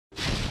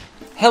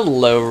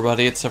Hello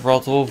everybody, it's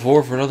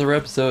Shhwonk for another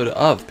episode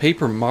of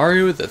Paper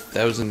Mario the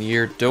Thousand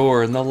Year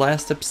Door. In the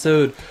last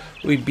episode,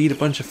 we beat a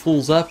bunch of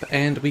fools up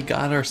and we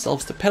got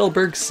ourselves to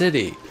Petalburg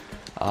City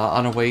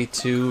on our way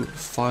to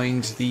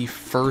find the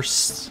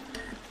first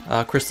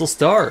crystal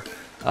star.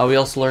 We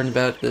also learned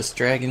about this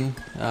dragon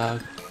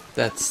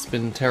that's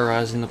been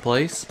terrorizing the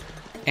place,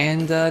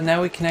 and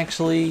now we can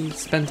actually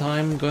spend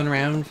time going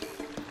around,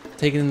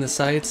 taking in the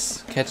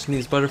sights, catching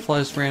these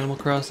butterflies for Animal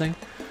Crossing.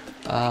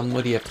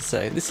 What do you have to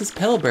say? This is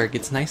Petalburg.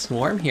 It's nice and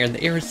warm here, and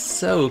the air is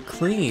so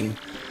clean.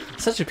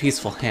 Such a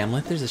peaceful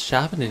hamlet. There's a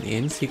shop and an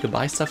inn, so you can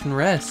buy stuff and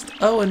rest.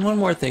 Oh, and one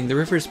more thing. The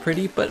river's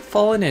pretty, but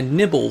falling and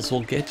nibbles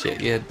will get you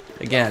yet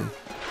again.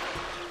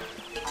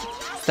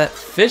 It's that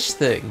fish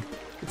thing.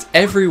 It's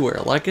everywhere.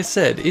 Like I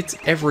said, it's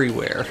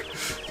everywhere.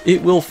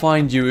 It will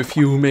find you if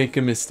you make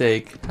a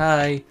mistake.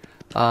 Hi.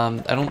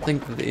 I don't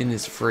think the inn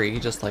is free,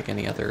 just like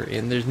any other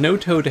inn. There's no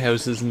toad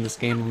houses in this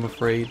game, I'm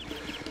afraid.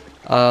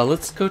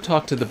 Let's go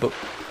talk to the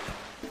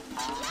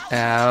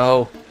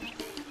Ow.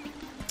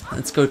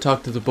 Let's go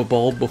talk to the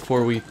bob-omb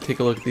before we take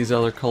a look at these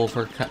other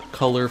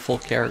colorful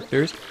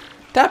characters.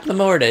 Top of the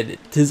morning,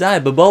 'tis I,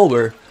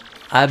 bob-omb.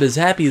 I'm as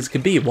happy as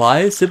can be.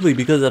 Why? Simply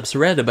because I'm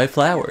surrounded by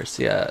flowers.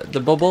 Yeah, the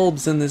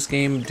bob-ombs in this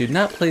game do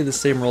not play the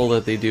same role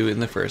that they do in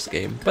the first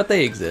game, but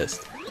they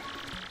exist.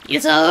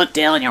 You saw a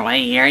hooktail on your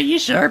way here? You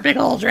sure? Big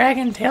old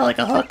dragon tail like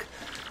a hook?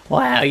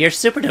 Wow, you're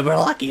super duper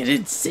lucky I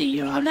didn't see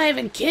you. I'm not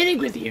even kidding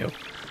with you.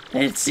 I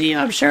didn't see you.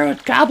 I'm sure it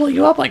would gobble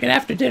you up like an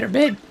after dinner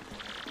bid.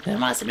 It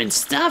must have been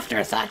stuffed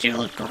or thought you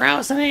looked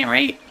gross at any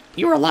rate.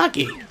 You were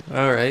lucky.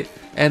 Alright,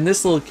 and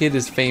this little kid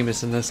is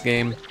famous in this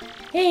game.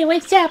 Hey,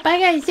 what's up? I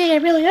gotta say, I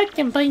really hooked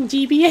on playing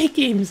GBA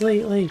games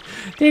lately.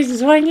 There's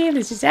this one game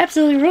that's just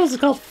absolutely rules.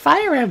 It's called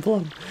Fire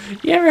Emblem.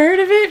 You ever heard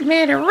of it?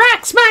 Man, it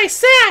rocks my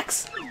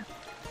socks!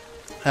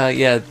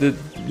 Yeah, the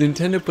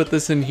Nintendo put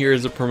this in here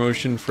as a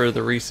promotion for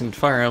the recent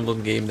Fire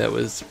Emblem game that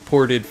was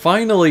ported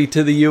finally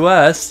to the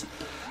US.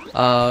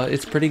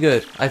 It's pretty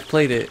good. I've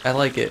played it. I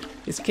like it.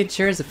 This kid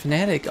sure is a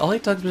fanatic. All he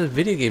talks about is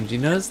video games. You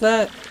notice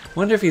that?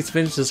 Wonder if he's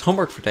finished his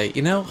homework for today.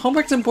 You know,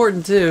 homework's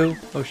important too.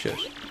 Oh,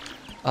 shush.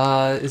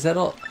 Is that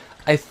all?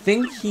 I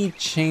think he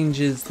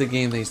changes the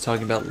game that he's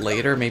talking about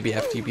later, maybe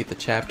after you beat the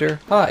chapter.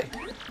 Hi.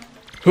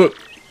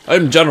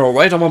 I'm General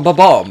White. I'm a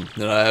bob-omb,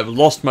 and I have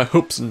lost my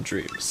hopes and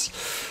dreams.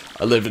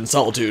 I live in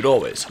solitude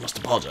always. I must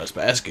apologize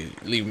by asking you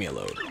to leave me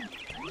alone.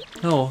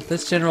 Oh,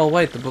 that's General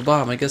White, the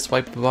bob-omb. I guess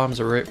white bob-ombs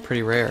are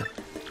pretty rare.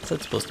 What's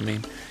that supposed to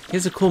mean? He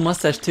has a cool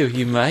mustache too.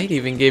 He might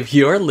even give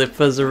your lip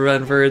fuzz a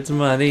run for its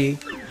money.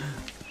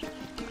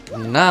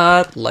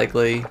 Not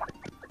likely.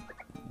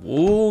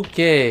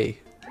 Okay.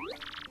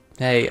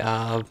 Hey,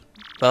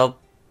 well,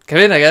 come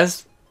in, I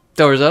guess.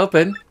 Door's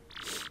open.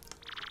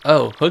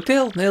 Oh,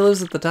 Hooktail? He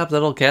lives at the top of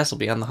that old castle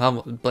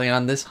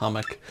beyond this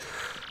hummock.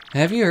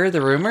 Have you heard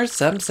the rumors?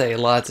 Some say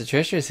lots of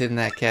treasures hidden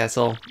in that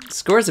castle.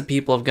 Scores of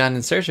people have gone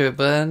in search of it,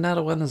 but not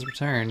a one has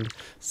returned.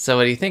 So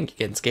what do you think? You're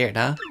getting scared,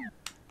 huh?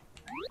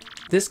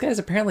 This guy's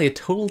apparently a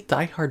total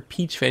diehard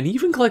Peach fan. He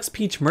even collects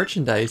Peach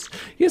merchandise.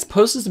 He has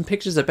posters and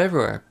pictures up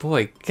everywhere.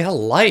 Boy, get a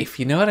life,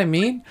 you know what I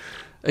mean?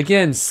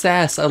 Again,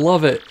 sass, I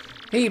love it.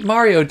 Hey,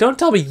 Mario, don't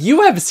tell me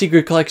you have a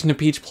secret collection of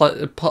Peach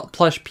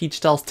plush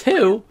Peach dolls,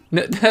 too.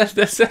 No,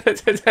 that's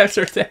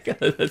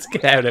ridiculous. Let's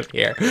get out of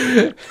here.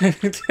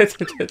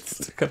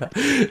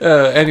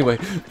 Anyway.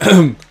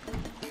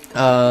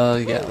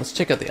 Yeah, let's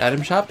check out the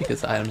item shop because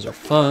the items are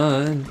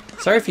fun.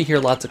 Sorry if you hear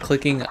lots of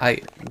clicking.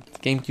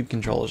 GameCube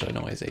controllers, I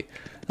know I say.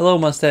 Hello,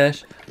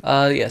 mustache.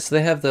 Yeah, so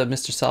they have the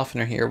Mr.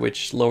 Softener here,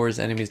 which lowers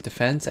enemies'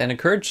 defense, and a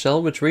Courage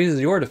Shell, which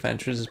raises your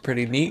defense, which is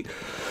pretty neat.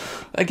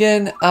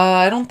 Again,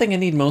 I don't think I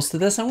need most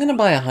of this. I'm gonna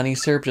buy a honey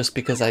syrup just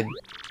because I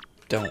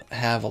don't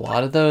have a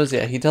lot of those.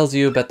 Yeah, he tells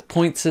you about the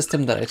point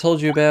system that I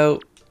told you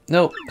about.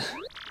 Nope.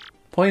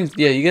 Points,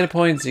 yeah, you get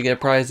points, you get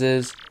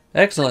prizes.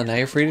 Excellent, now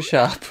you're free to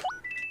shop.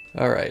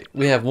 Alright,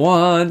 we have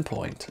 1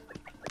 point.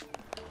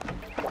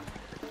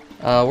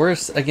 We're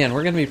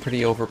gonna be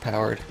pretty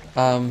overpowered.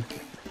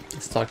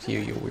 Let's talk to you,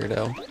 you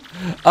weirdo.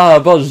 Ah,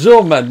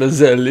 bonjour,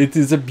 mademoiselle. It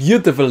is a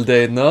beautiful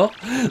day, no?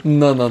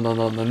 No,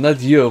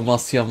 not you,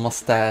 monsieur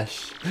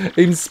mustache.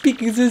 I'm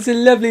speaking to the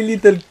lovely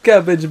little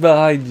cabbage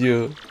behind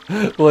you.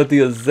 What do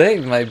you say,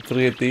 my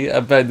pretty?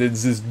 Abandon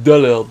this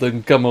dullard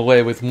and come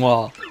away with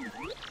moi.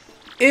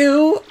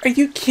 Ew, are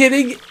you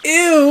kidding?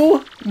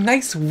 Ew!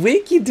 Nice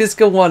wig, you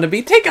disco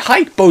wannabe. Take a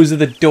hike, bozo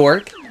the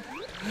dork.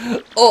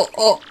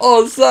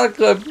 Oh,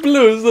 sacre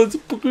bleu, that's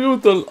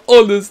brutal.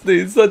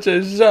 Honestly, such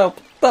a sharp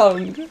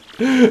tongue.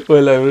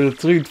 Well, I will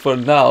retreat for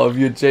now. If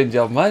you change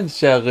your mind,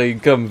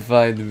 chérie, come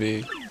find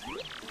me.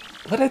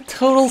 What a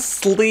total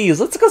sleaze.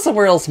 Let's go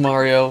somewhere else,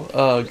 Mario.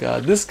 Oh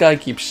god, this guy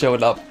keeps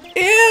showing up.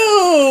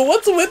 Ew!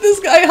 What's with this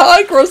guy?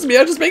 Hi, gross me.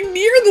 I'm just being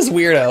near this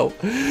weirdo.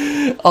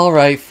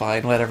 Alright,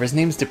 fine, whatever. His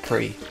name's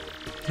Dupree.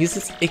 He's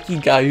this icky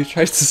guy who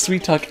tries to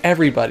sweet talk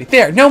everybody.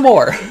 There, no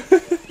more!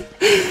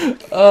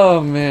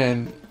 Oh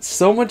man.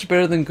 So much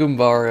better than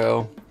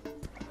Goombaro.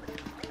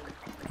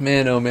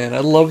 Man, oh man, I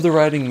love the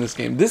writing in this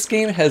game. This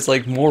game has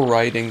like more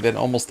writing than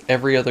almost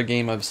every other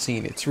game I've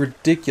seen. It's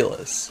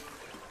ridiculous.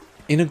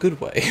 In a good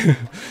way.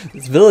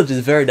 This village is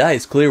very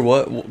nice. Clear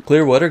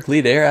water,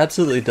 clean air,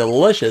 absolutely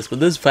delicious.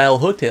 But this foul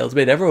hooktail has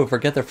made everyone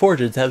forget their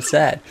fortunes. How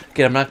sad.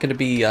 Again, I'm not going to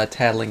be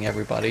tattling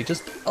everybody,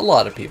 just a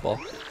lot of people.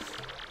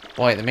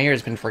 Boy, the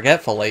mayor's been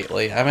forgetful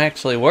lately. I'm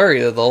actually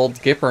worried that the old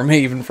skipper may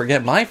even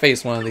forget my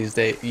face one of these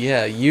days.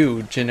 Yeah,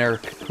 you,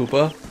 generic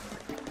Koopa.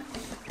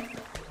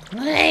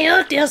 Hey,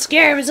 Hooktail's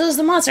scared because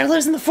the monster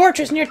lives in the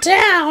fortress near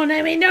town.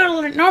 I mean,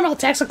 normal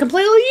attacks are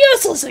completely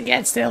useless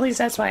against it. At least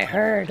that's what I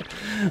heard.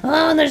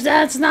 Oh, and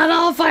that's not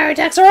all fire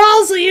attacks are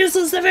also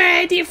useless. The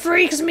very idea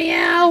freaks me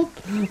out.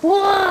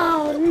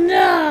 Whoa,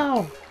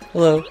 no.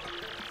 Hello.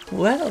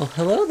 Well,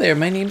 hello there.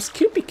 My name's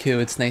Cupicu.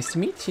 It's nice to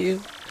meet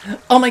you.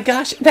 Oh my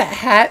gosh, that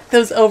hat,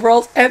 those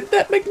overalls, and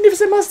that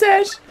magnificent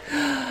mustache.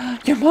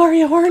 You're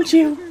Mario, aren't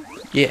you?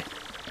 Yeah.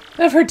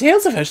 I've heard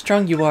tales of how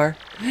strong you are.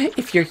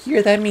 If you're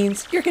here, that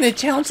means you're gonna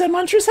challenge that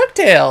monstrous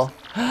Hooktail.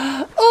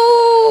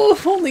 Oh,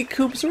 if only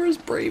Koops were as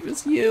brave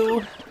as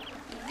you.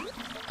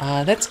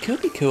 That's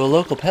Cupicu, a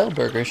local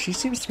Petalburger. She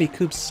seems to be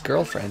Koop's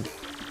girlfriend.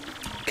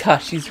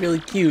 Gosh, she's really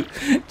cute.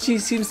 She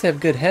seems to have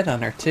good head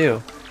on her,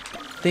 too.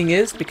 Thing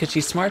is, because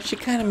she's smart, she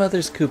kind of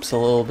mothers Koops a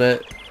little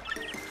bit.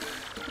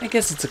 I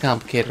guess it's a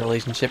complicated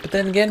relationship, but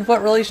then again,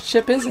 what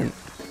relationship isn't?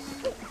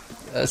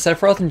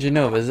 Sephiroth and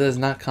Genova is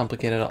not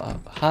complicated at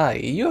all. Hi,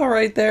 you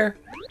alright there?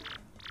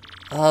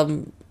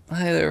 Hi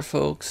there,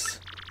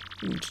 folks.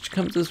 Did you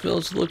come to this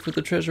village to look for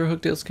the treasure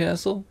of Hooktail's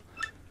castle?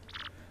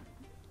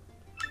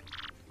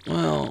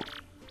 Well,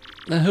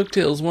 that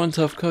Hooktail's one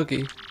tough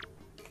cookie.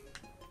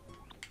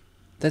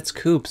 That's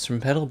Koops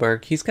from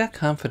Petalburg. He's got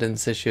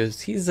confidence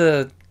issues. He's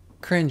a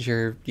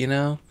cringer, you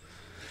know?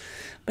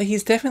 But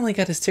he's definitely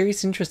got a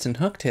serious interest in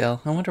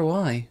Hooktail. I wonder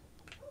why.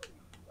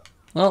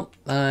 Well,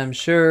 I'm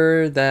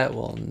sure that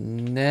will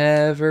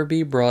never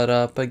be brought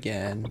up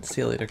again.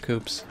 See you later,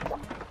 Koops.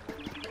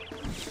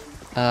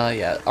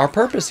 Yeah, our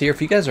purpose here,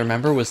 if you guys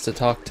remember, was to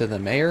talk to the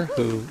mayor,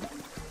 who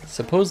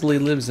supposedly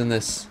lives in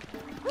this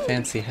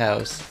fancy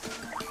house.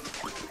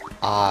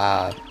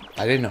 I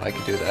didn't know I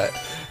could do that.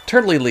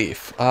 Turtley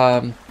Leaf.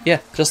 Yeah,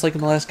 just like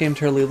in the last game,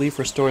 Turtley Leaf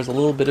restores a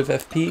little bit of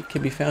FP,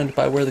 can be found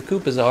by where the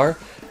Koopas are,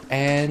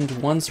 and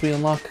once we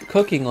unlock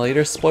cooking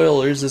later,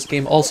 spoilers, this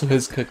game also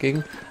has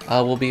cooking,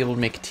 we'll be able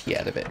to make tea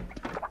out of it.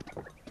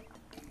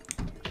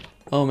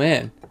 Oh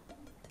man.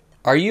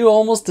 Are you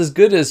almost as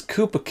good as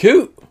Koopa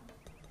Coot?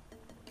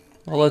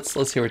 Well,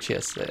 let's hear what she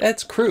has to say.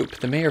 That's Kroop,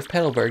 the mayor of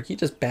Petalburg. He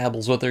just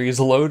babbles whether he's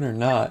alone or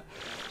not.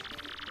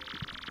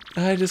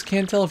 I just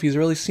can't tell if he's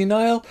really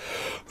senile or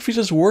if he's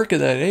just working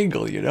that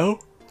angle, you know?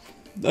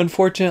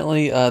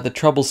 Unfortunately, the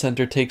Trouble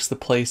Center takes the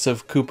place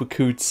of Koopa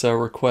Koot's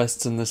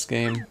requests in this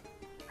game.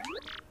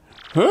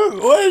 Huh?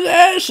 Was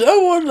that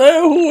someone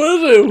there? Who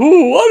was it?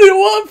 What do you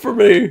want from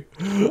me?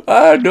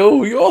 I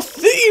know, you're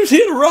thieves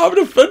here to rob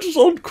the fences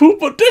on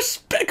Koopa.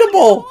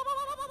 Despicable!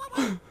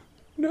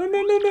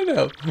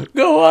 No.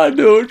 Go on,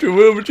 do what you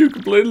will, but you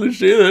can plainly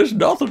see there's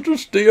nothing to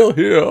steal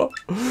here.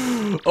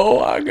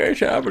 Oh, I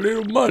guess I have a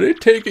little money.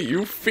 Take it,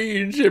 you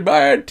fiends, in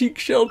my antique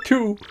shell,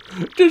 too.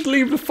 Just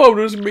leave the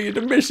photos of me and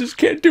the missus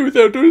can't do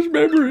without those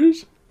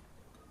memories.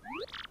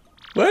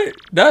 What?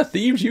 Not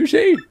thieves, you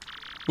say?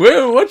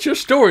 Well, what's your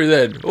story,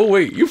 then? Oh,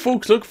 wait, you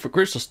folks looking for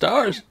crystal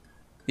stars?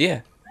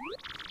 Yeah.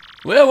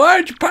 Well, why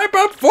don't you pipe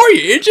up for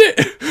you,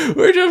 idiot?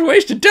 We're just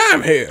wasting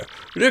time here.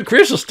 The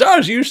crystal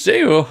stars you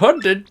say were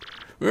hunted.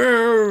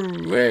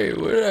 Wait,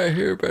 what did I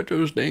hear about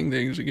those dang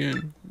things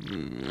again?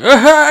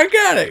 I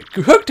got it!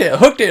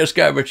 Hooktail's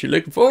got what you're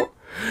looking for.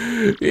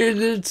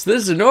 It's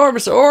this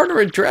enormous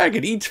ornament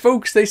dragon eats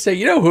folks, they say.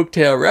 You know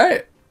Hooktail,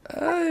 right?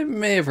 I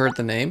may have heard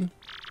the name.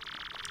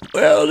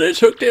 Well,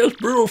 this Hooktail's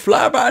brutal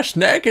flyby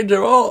snackings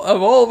of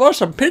all of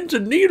us on pins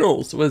and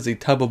needles. Was he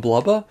Tubba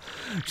Blubba?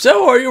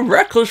 So are you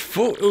reckless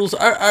fools?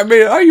 I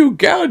mean, are you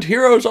gallant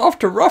heroes off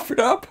to rough it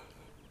up?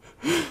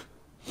 The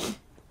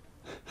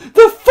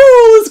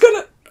fool is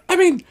gonna...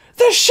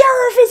 the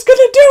sheriff is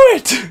gonna do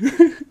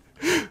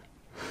it!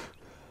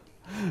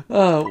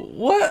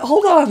 What?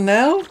 Hold on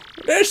now.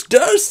 This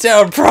does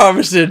sound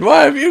promising.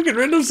 Why, if you can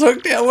rid us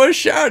Hooktail one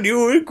shot,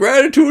 you with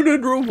gratitude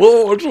and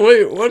rewards.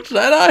 Wait, what's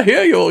that I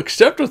hear? You'll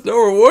accept with no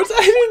rewards?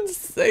 I didn't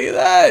say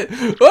that.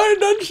 What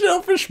an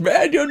unselfish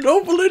man. You're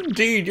noble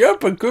indeed. You're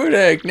up a good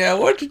egg.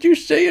 Now, what did you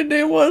say your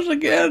name was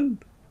again?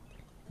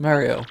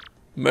 Mario.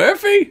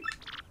 Murphy?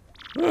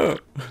 Huh.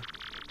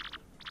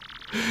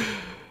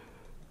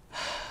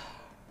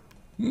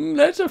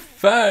 That's a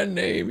fine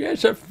name.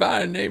 Yes, a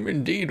fine name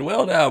indeed.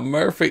 Well now,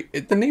 Murphy.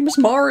 The name is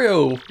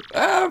Mario.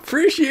 I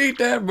appreciate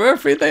that,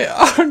 Murphy. They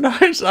are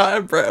nice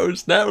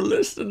eyebrows. Now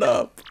listen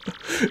up.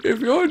 If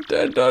you're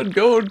intent on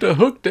going to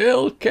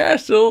Hooktail's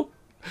castle,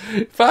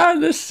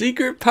 find the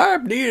secret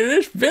pipe near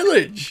this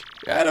village.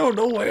 I don't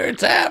know where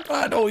it's at,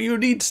 but I know you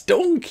need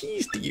stone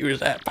keys to use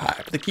that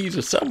pipe. The keys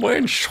are somewhere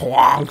in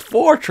Shhwonk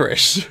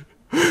Fortress.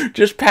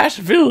 Just past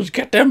the village.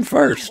 Get them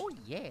first. Oh,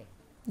 yeah.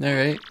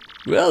 Alright.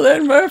 Well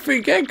then, Murphy,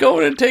 get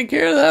going and take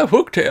care of that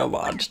Hooktail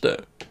monster.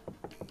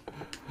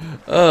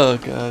 Oh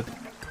god.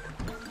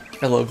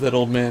 I love that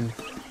old man.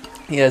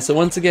 Yeah, so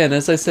once again,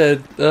 as I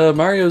said,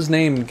 Mario's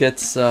name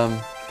gets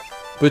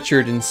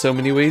butchered in so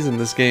many ways in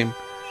this game.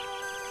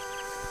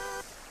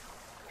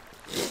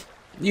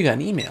 You got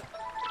an email.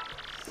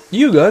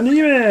 You got an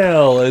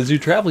email! As you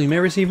travel, you may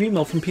receive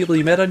email from people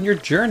you met on your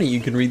journey. You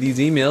can read these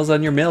emails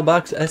on your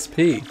mailbox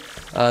SP.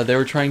 They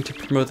were trying to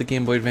promote the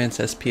Game Boy Advance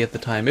SP at the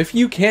time. If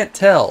you can't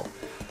tell,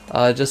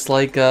 just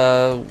like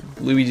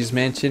Luigi's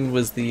Mansion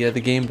was the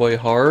Game Boy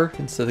Horror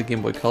instead of the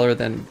Game Boy Color,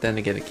 then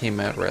again it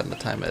came out around the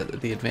time of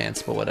the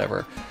Advance, but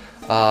whatever.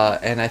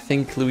 And I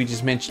think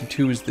Luigi's Mansion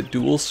 2 is the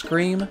Dual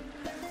Scream.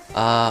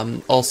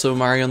 Also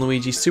Mario and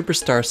Luigi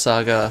Superstar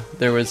Saga,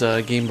 there was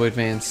a Game Boy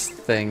Advance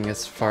thing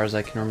as far as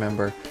I can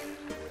remember,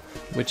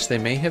 which they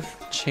may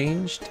have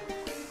changed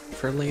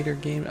for later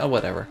game. Oh,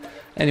 whatever.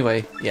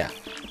 Anyway, yeah.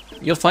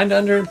 You'll find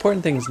under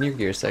important things in your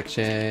gear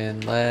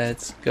section.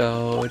 Let's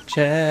go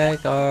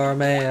check our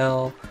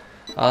mail.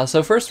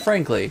 So first,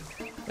 Frankly.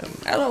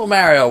 Hello,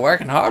 Mario.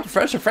 Working hard.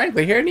 Professor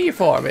Frankly here in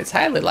E-form. It's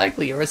highly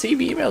likely you'll receive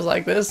emails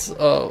like this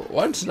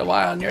once in a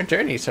while on your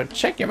journey, so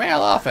check your mail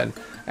often.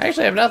 I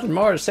actually have nothing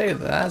more to say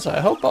than that, so I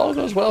hope all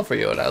goes well for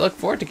you, and I look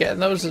forward to getting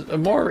those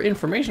more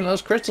information on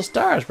those crystal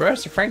stars.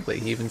 Professor Frankly,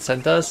 he even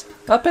sent us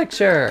a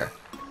picture.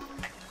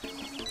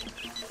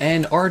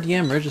 And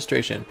RDM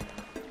registration.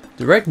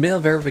 Direct mail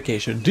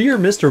verification. Dear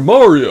Mr.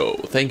 Mario,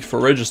 thank you for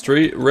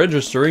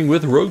registering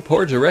with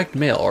Rogueport Direct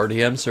Mail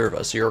RDM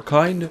service. Your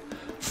kind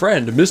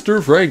friend,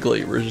 Mr.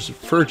 Frankly,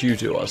 referred you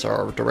to us.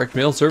 Our direct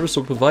mail service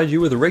will provide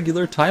you with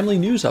regular, timely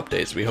news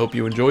updates. We hope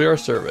you enjoy our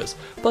service.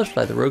 Published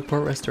by the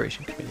Rogueport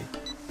Restoration Committee.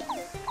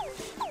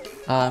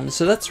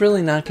 So that's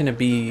really not going to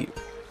be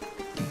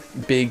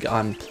big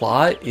on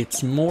plot.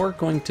 It's more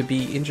going to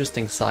be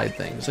interesting side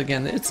things.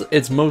 Again,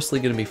 it's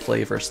mostly going to be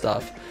flavor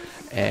stuff,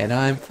 and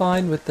I'm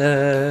fine with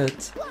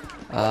that.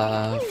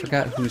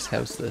 Forgot whose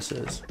house this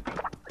is.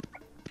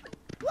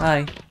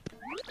 Hi.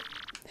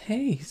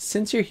 Hey,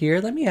 since you're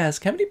here, let me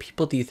ask, how many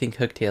people do you think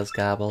Hooktails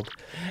gobbled?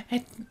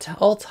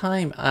 All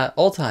time, I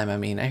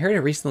mean. I heard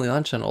it recently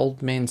launched on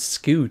Old Man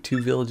Skoo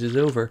 2 villages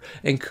over,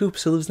 and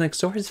Koops, who lives next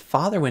door, his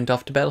father went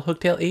off to battle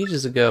Hooktail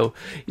ages ago.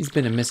 He's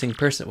been a missing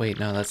person. Wait,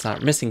 no, that's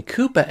not. Missing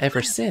Koopa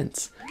ever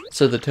since.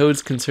 So the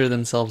Toads consider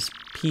themselves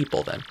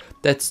people, then.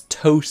 That's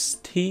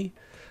Toasty.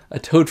 A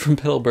toad from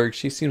Petalburg.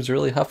 She seems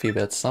really huffy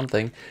about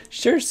something.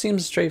 Sure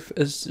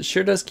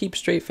does keep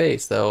straight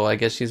face, though. I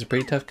guess she's a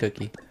pretty tough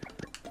cookie.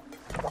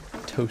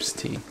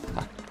 Toasty.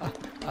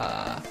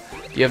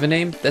 Do you have a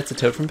name? That's a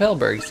toad from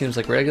Petalburg. Seems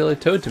like a regular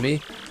toad to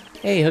me.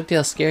 Hey,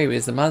 Hooktail's scary, but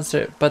he's the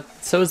monster. But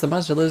so is the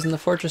monster lives in the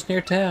fortress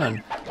near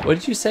town. What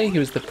did you say? He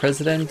was the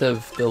president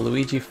of the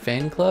Luigi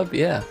fan club?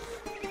 Yeah.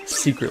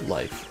 Secret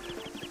life.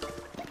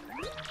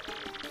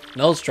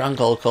 An old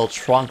stronghold called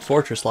Shhwonk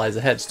Fortress lies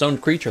ahead. Stone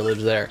creature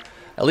lives there.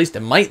 At least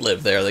it might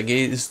live there. The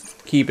gates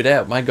keep it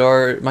out. My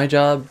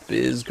job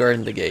is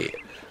guarding the gate.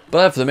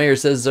 But if the mayor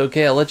says it's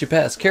okay, I'll let you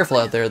pass. Careful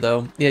out there,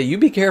 though. Yeah, you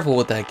be careful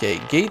with that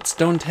gate. Gates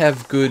don't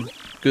have good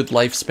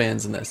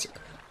lifespans in this.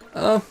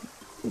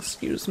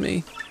 Excuse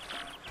me.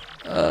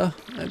 I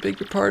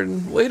beg your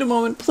pardon. Wait a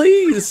moment,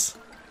 please!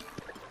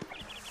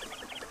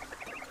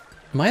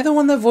 Am I the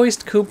one that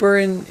voiced Cooper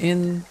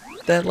in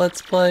that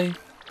Let's Play?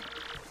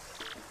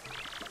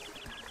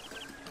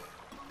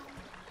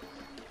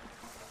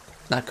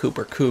 Not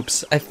Cooper,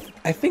 Koops. I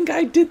think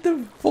I did the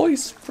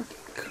voice for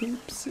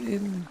Koops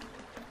in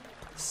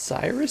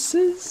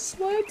Cyrus's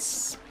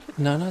Let's?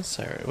 No, not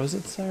Cyrus. Was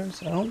it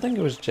Cyrus? I don't think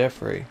it was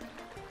Jeffrey.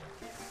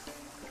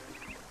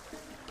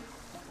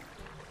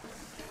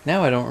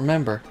 Now I don't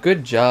remember.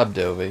 Good job,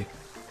 Dovey.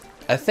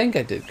 I think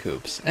I did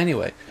Koops.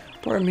 Anyway,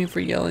 pardon me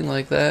for yelling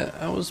like that.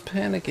 I was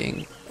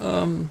panicking.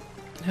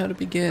 How to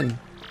begin?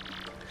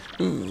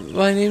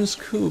 My name's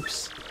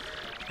Koops.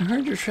 I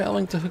heard you're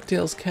traveling to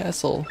Hooktail's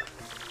castle.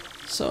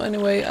 So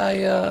anyway, I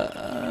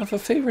have a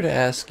favor to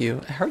ask you.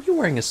 How are you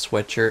wearing a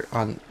sweatshirt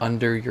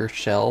under your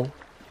shell?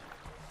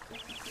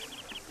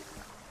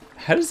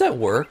 How does that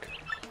work?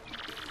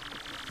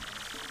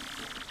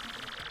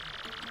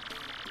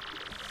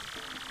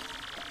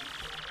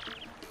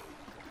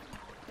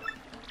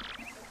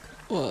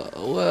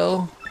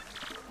 Well,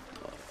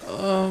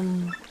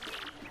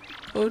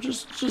 oh,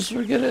 just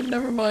forget it.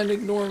 Never mind.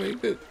 Ignore me.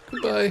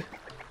 Goodbye.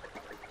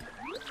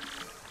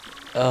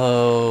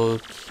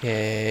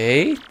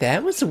 Okay,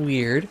 that was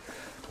weird.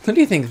 What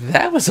do you think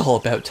that was all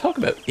about? Talk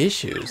about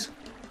issues.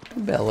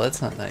 Bella, that's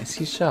not nice.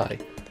 He's shy.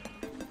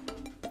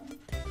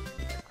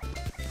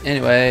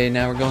 Anyway,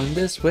 now we're going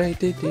this way.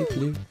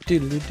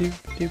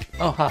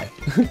 Oh, hi.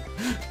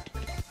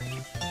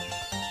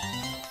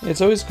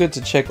 It's always good to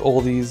check all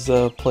these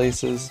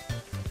places.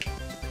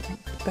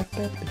 I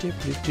don't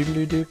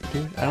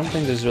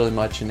think there's really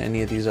much in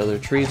any of these other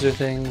trees or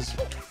things.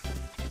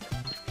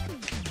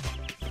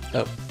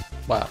 Oh.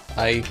 Wow,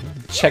 I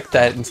checked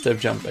that instead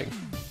of jumping.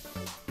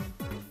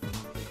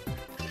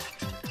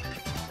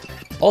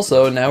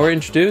 Also, now we're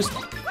introduced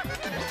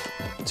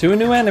to a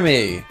new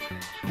enemy.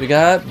 We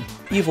got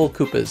evil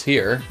Koopas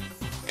here.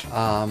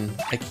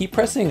 I keep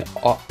pressing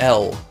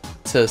L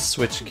to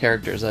switch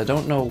characters. I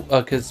don't know,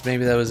 because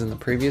maybe that was in the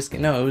previous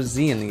game. No, it was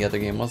Z in the other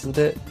game, wasn't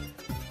it?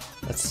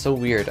 That's so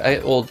weird.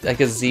 Well, I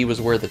guess Z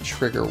was where the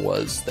trigger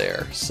was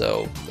there.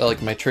 So,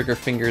 like, my trigger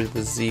finger,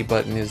 the Z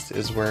button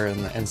is where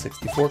in the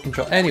N64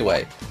 control.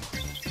 Anyway.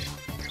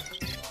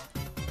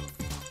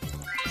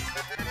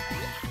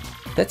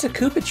 That's a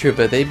Koopa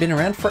Troopa. They've been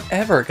around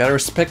forever. Gotta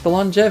respect the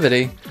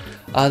longevity.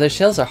 Their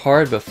shells are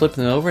hard, but flip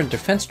them over and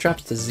defense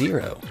drops to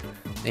 0.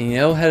 And you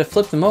know how to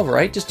flip them over,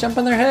 right? Just jump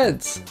on their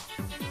heads.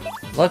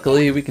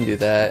 Luckily, we can do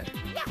that.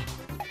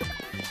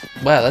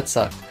 Wow, that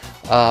sucked.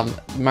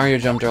 Mario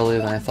jumped earlier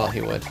than I thought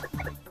he would.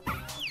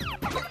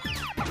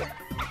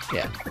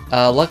 Yeah.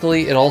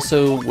 Luckily, it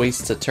also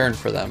wastes a turn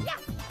for them.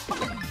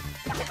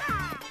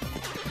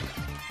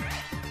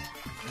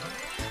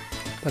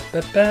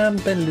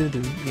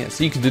 Yeah,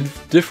 so you can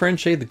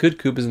differentiate the good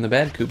Koopas and the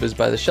bad Koopas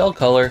by the shell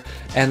color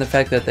and the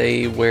fact that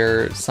they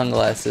wear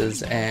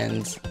sunglasses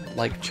and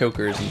like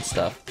chokers and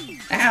stuff.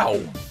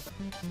 Ow!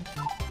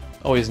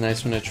 Always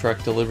nice when a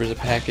truck delivers a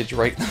package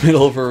right in the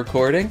middle of a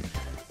recording.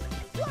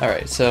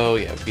 Alright, so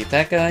yeah, beat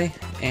that guy,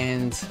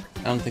 and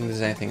I don't think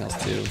there's anything else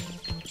to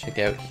check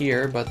out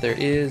here, but there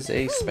is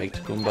a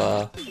spiked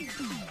Goomba.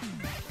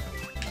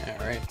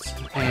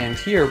 Alright, and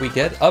here we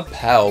get a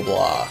POW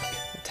block.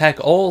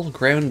 Attack all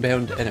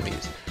ground-bound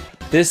enemies.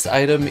 This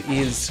item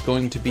is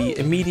going to be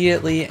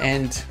immediately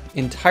and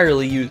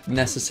entirely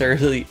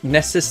necessary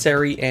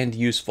and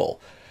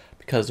useful,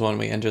 because when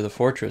we enter the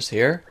fortress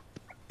here,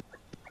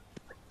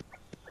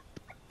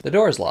 the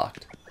door is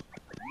locked.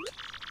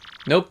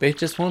 Nope, it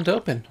just won't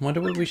open. Wonder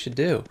what we should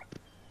do.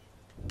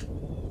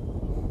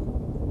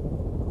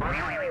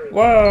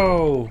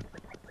 Whoa!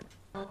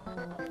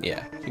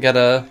 Yeah, you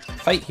gotta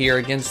fight here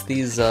against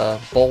these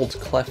bold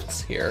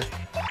clefts here.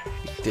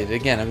 Did it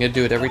again. I'm gonna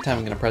do it every time.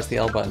 I'm gonna press the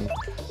L button.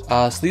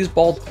 So these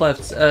bald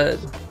clefts,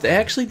 they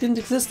actually didn't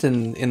exist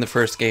in the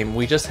first game.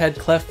 We just had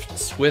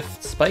clefts with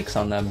spikes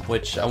on them,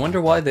 which I wonder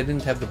why they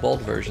didn't have the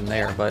bald version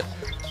there, but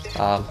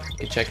you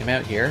can check them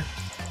out here.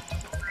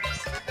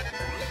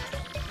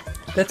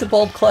 That's a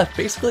bald cleft,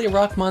 basically a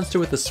rock monster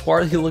with a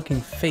swarthy looking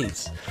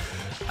face.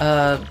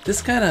 This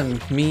is kind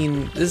of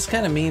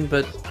mean,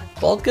 but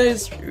bald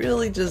guys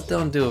really just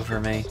don't do it for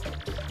me.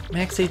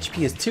 Max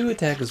HP is 2,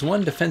 attack is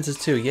 1, defense is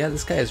 2. Yeah,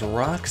 this guy is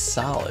rock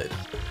solid.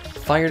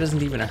 Fire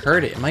doesn't even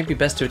hurt it. It might be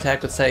best to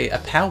attack with, say, a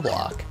POW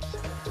block.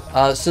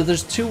 So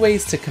there's 2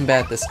 ways to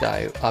combat this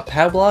guy. A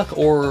POW block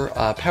or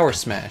Power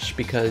Smash,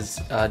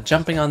 because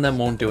jumping on them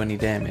won't do any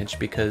damage,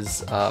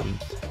 because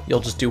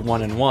you'll just do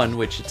 1 and 1,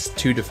 which it's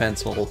 2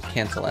 defense will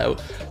cancel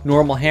out.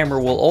 Normal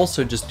Hammer will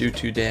also just do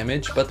 2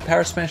 damage, but the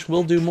Power Smash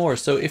will do more.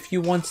 So if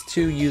you want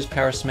to use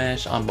Power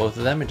Smash on both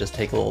of them and just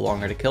take a little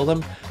longer to kill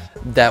them,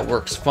 that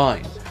works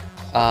fine.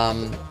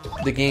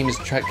 The game is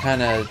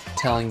kind of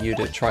telling you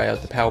to try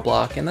out the POW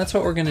block, and that's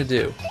what we're gonna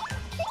do.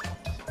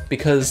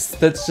 Because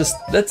that's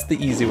the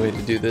easy way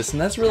to do this,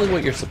 and that's really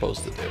what you're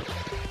supposed to do.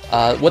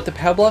 What the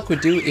POW block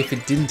would do if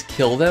it didn't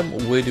kill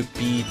them would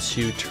be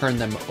to turn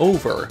them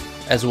over,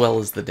 as well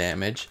as the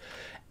damage,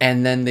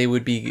 and then they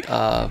would be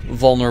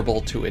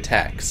vulnerable to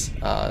attacks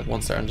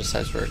once they're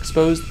undersized or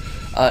exposed.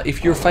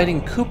 If you're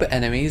fighting Koopa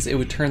enemies, it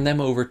would turn them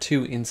over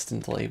too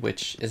instantly,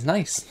 which is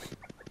nice.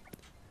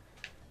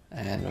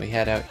 And we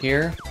head out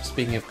here.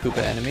 Speaking of Koopa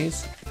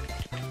enemies,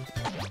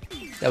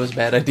 that was a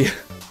bad idea.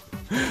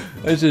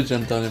 I should have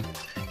jumped on him.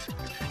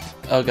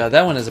 Oh god,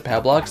 that one is a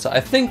POW block, so I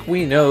think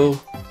we know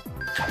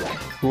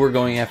who we're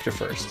going after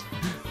first.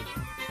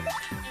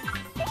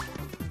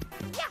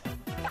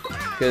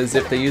 Because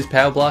if they use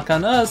POW block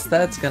on us,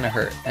 that's gonna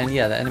hurt. And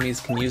yeah, the enemies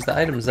can use the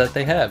items that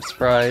they have.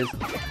 Surprise.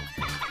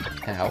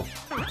 Ow.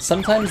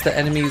 Sometimes the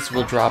enemies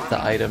will drop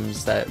the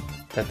items that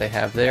they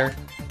have there.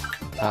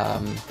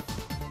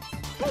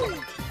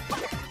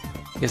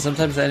 Yeah,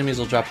 sometimes the enemies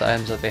will drop the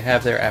items that they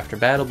have there after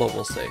battle, but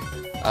we'll see.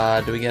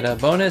 Do we get a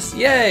bonus?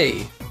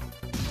 Yay!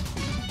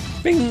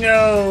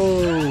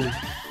 Bingo!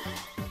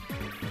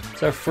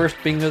 It's our first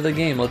bingo of the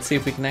game. Let's see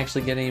if we can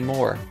actually get any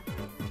more.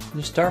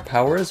 Your star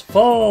power is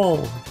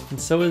full! And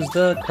so is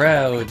the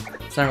crowd.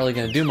 It's not really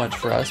going to do much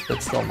for us,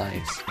 but still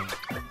nice.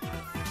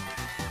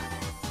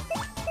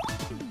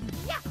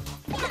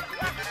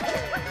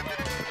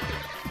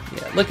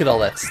 Yeah, look at all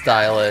that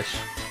stylish.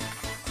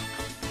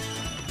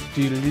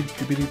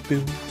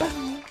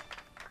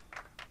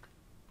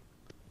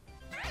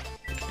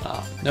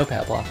 Ah, no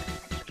POW block.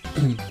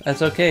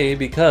 That's okay,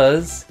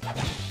 because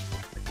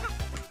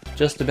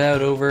just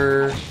about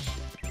over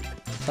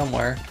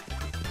somewhere.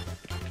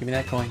 Give me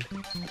that coin.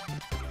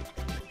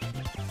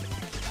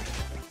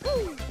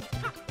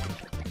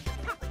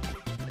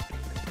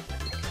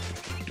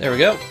 There we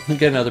go. We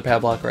get another POW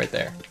block right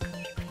there.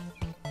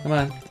 Come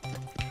on.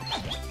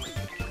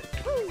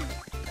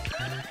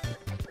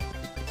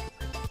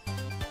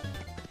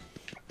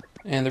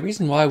 And the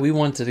reason why we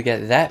wanted to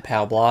get that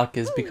POW block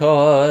is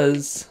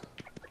because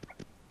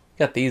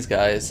got these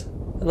guys.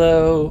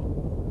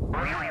 Hello.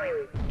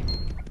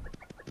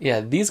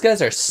 Yeah, these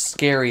guys are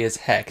scary as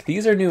heck.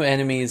 These are new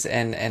enemies,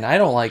 and I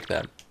don't like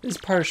them. This is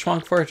part of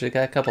Shhwonk Fortress.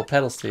 Got a couple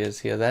pedal stairs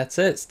here. That's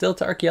it. Still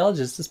to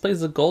archaeologists. This place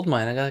is a gold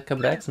mine. I gotta come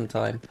back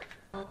sometime.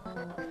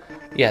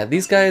 Yeah,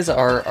 these guys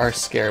are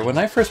scary. When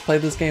I first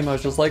played this game, I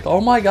was just like,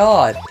 oh my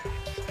god.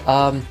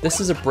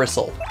 This is a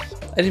bristle.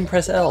 I didn't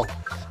press L.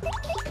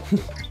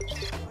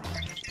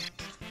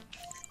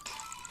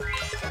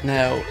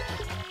 Now,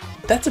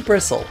 that's a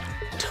bristle.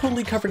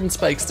 Totally covered in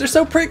spikes. They're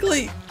so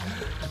prickly!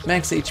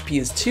 Max HP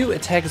is 2,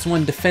 attack is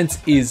 1, defense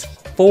is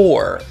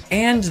 4.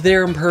 And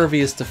they're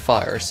impervious to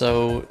fire,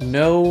 so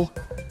no...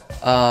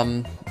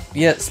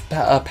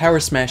 Power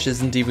Smash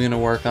isn't even going to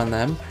work on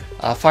them.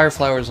 Fire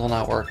Flowers will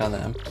not work on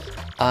them.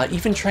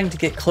 Even trying to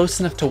get close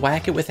enough to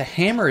whack it with a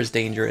hammer is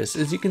dangerous.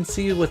 As you can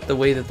see with the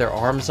way that their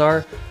arms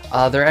are,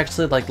 they're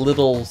actually like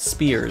little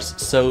spears.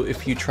 So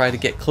if you try to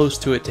get close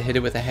to it to hit it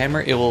with a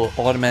hammer, it will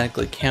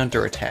automatically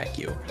counterattack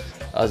you.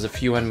 There's a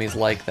few enemies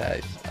like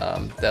that.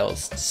 They'll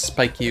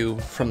spike you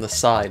from the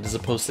side as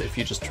opposed to if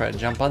you just try to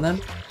jump on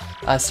them.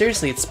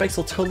 Seriously, its spikes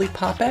will totally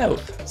pop out.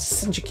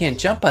 Since you can't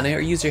jump on it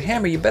or use your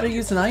hammer, you better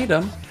use an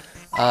item.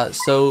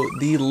 So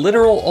the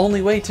literal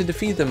only way to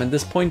defeat them at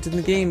this point in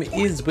the game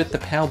is with the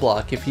POW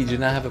block. If you do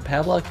not have a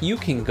POW block, you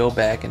can go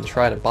back and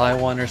try to buy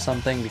one or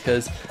something,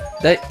 because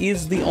that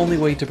is the only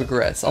way to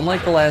progress.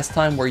 Unlike the last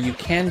time where you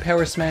can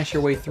power smash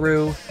your way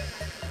through.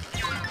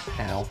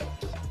 Ow.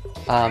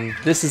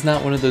 This is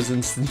not one of those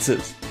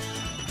instances.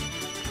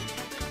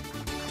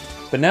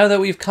 But now that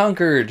we've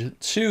conquered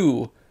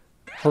 2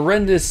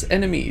 horrendous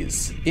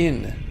enemies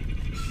in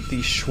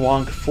the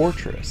Shhwonk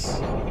Fortress,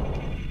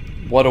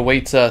 what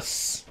awaits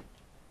us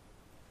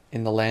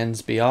in the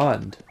lands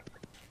beyond?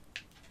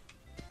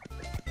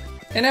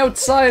 An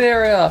outside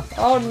area!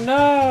 Oh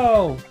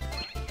no!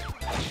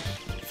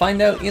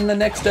 Find out in the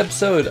next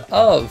episode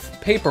of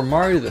Paper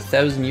Mario the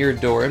 1000-Year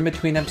Door. In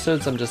between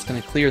episodes, I'm just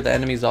going to clear the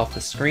enemies off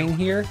the screen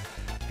here,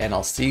 and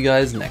I'll see you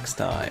guys next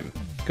time.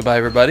 Goodbye,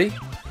 everybody.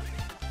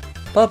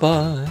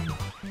 Bye-bye.